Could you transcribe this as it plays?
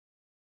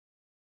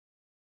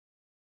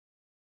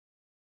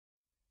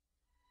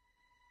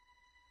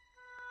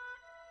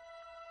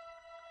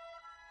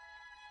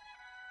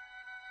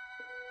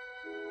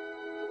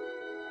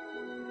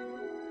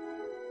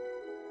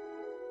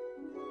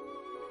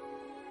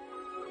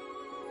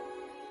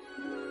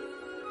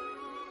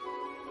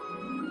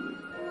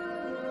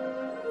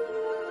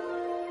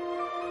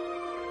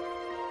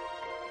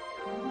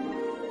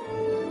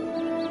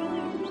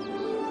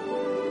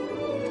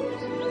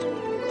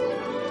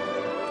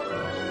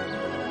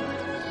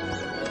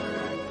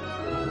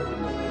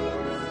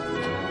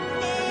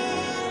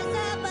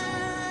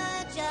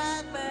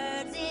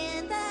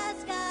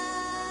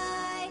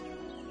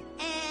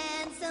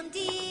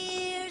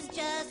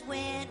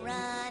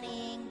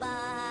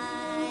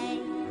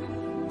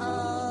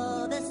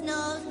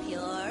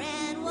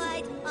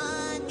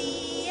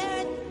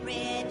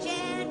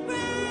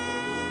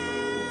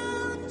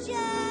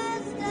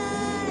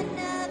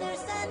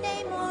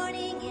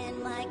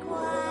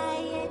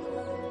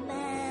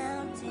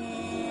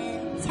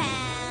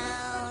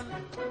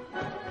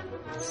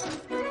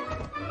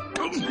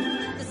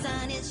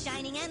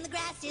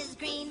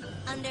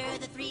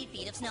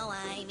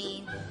I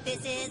mean,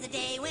 this is a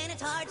day when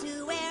it's hard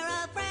to wear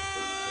a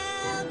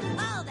frown.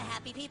 All the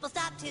happy people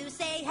stop to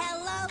say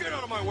hello. Get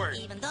out of my way!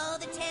 Even though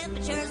the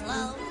temperature's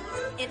low.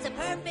 It's a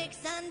perfect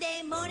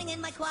Sunday morning in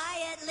my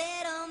quiet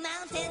little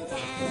mountain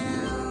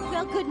town.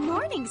 Well, good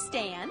morning,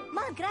 Stan.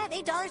 Mom, can I have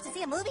 $8 to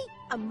see a movie?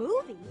 A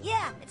movie?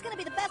 Yeah, it's gonna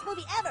be the best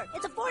movie ever.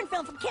 It's a foreign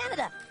film from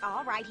Canada.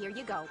 All right, here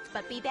you go.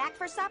 But be back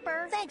for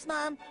supper. Thanks,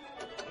 Mom.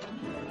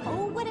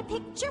 Oh, what a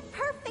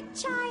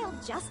picture-perfect child.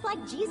 Just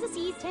like Jesus,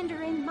 he's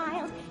tender and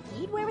mild.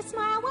 He'd wear a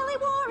smile while he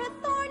wore a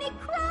thorny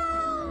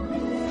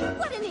crown.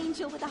 What an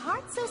angel with a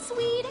heart so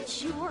sweet and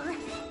sure,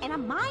 and a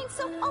mind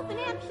so open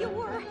and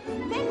pure.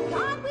 Thank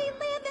God we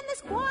live in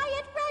this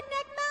quiet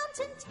redneck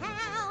mountain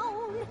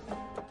town.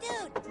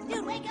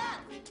 Dude, wake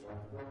up!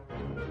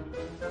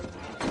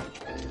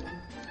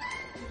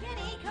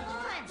 Kenny, come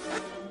on!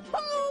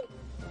 Boom!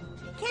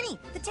 Kenny,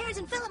 the Terrence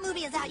and Phillip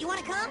movie is out. You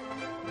wanna come?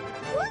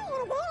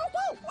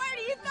 Where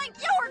do you think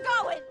you're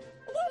going?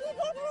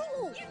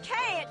 You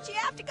can't. You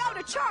have to go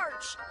to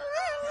church.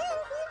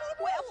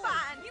 Well,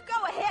 fine. You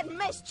go ahead and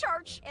miss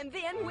church, and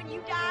then when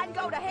you die and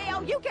go to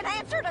hell, you can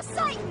answer to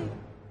Satan.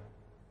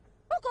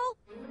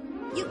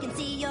 You can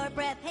see your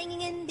breath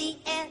hanging in the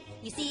air.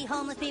 You see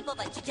homeless people,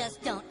 but you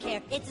just don't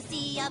care. It's a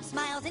sea of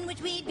smiles in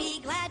which we'd be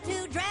glad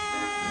to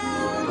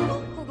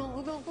drown.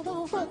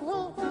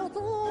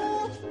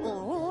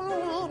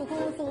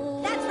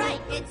 That's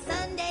right, it's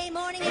Sunday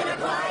morning in our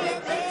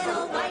quiet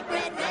little white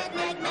bread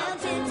redneck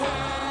mountain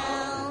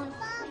town.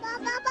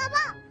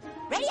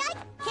 Ready, Ike?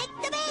 Kick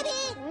the baby.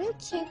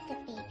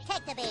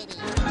 Kick the baby.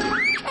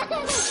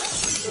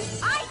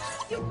 Ike,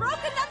 you broke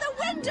another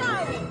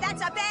window.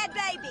 That's a bad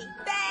baby.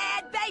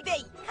 Bad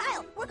baby.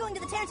 Kyle, we're going to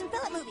the Terrence and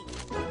Phillip movie.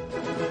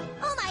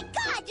 Oh my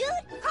God,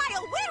 dude!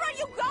 Kyle, where are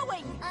you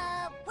going?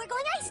 We're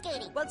going ice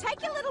skating. Well,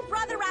 take your little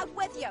brother out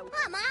with you.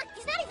 Mama,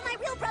 he's not even my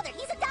real brother.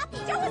 He's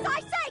adopted. Do as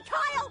I say,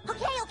 Kyle.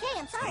 Okay,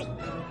 I'm sorry.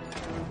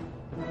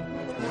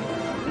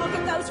 Look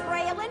at those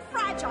frail and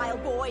fragile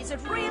boys.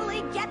 It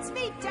really gets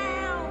me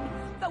down.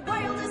 The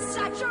world is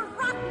such a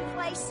rotten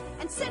place,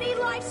 and city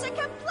life's a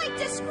complete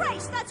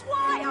disgrace. That's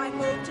why I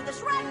moved to this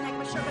redneck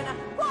Michigan,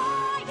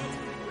 quiet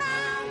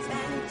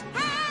mountain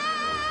town.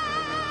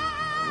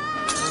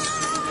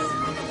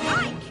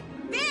 Ike,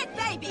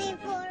 bad baby.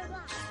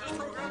 This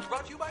program's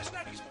brought to you by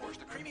Snacky S'mores,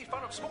 the creamy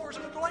fun of s'mores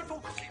and a delightful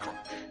cookie crumb.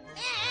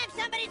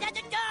 Somebody's at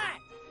the door.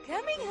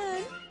 Coming,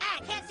 hon. I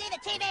can't see the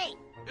TV.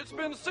 It's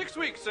been 6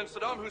 weeks since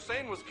Saddam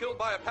Hussein was killed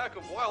by a pack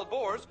of wild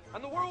boars,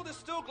 and the world is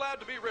still glad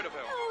to be rid of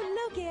him. Oh,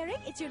 look,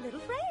 Eric, it's your little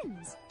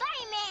friends.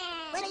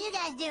 Fireman! What are you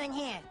guys doing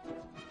here?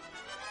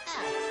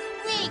 Oh,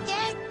 we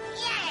did?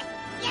 Yes!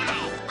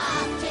 Yes!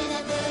 Off to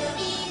the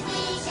movies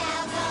we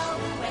shall go,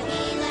 where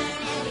we learn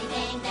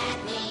everything that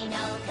we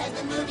know, 'cause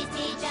the movies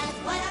teach us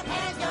what our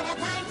parents don't have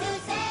time to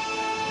say.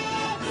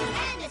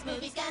 And this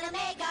movie's gonna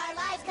make our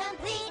lives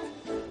complete,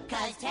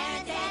 'cause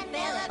Terrence and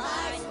Phillip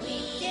are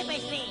sweet. Super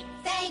sweet.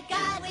 Thank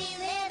God we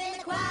live in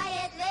the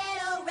quiet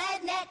little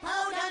redneck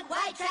podunk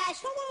white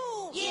trash.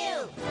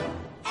 You!